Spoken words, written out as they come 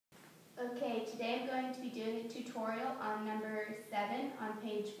today I'm going to be doing a tutorial on number 7 on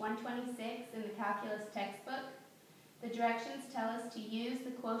page 126 in the calculus textbook. The directions tell us to use the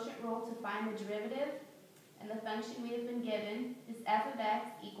quotient rule to find the derivative, and the function we have been given is f of x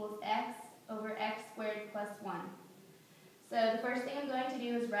equals x over x squared plus 1. So the first thing I'm going to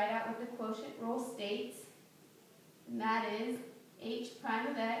do is write out what the quotient rule states, and that is h prime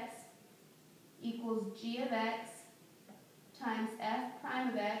of x equals g of x times f prime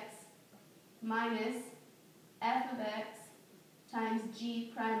of x minus f of x times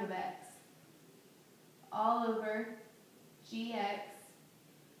g prime of x, all over gx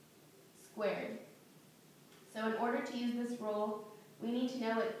squared. So in order to use this rule, we need to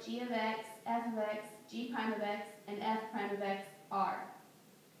know what g of x, f of x, g prime of x, and f prime of x are.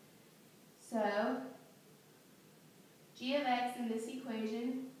 So g of x in this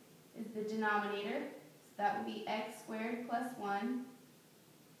equation is the denominator, so that will be x squared plus 1.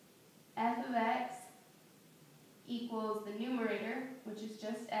 F of x equals the numerator, which is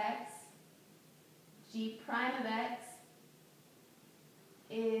just x. G prime of x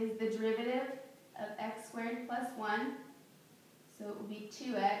is the derivative of x squared plus 1, so it will be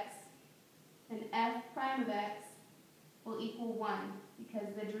 2x. And f prime of x will equal 1, because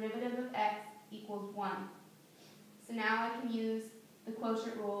the derivative of x equals 1. So now I can use the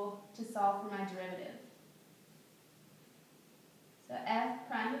quotient rule to solve for my derivative. So f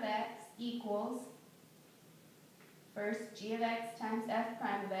prime of x equals, first, g of x times f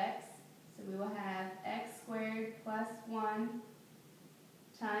prime of x. So we will have x squared plus 1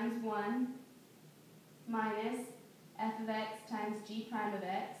 times 1 minus f of x times g prime of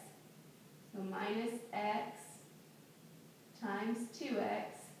x. So minus x times 2x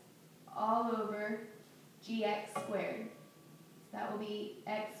all over gx squared. So that will be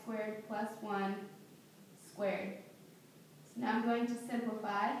x squared plus 1 squared. So now I'm going to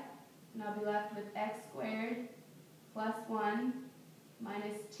simplify, and I'll be left with x squared plus 1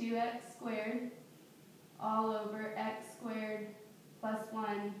 minus 2x squared all over x squared plus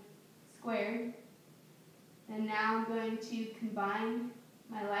 1 squared. And now I'm going to combine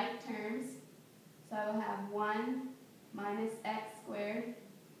my like terms. So I will have 1 minus x squared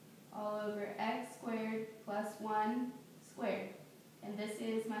all over x squared plus 1 squared. And this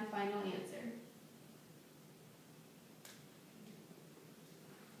is my final answer.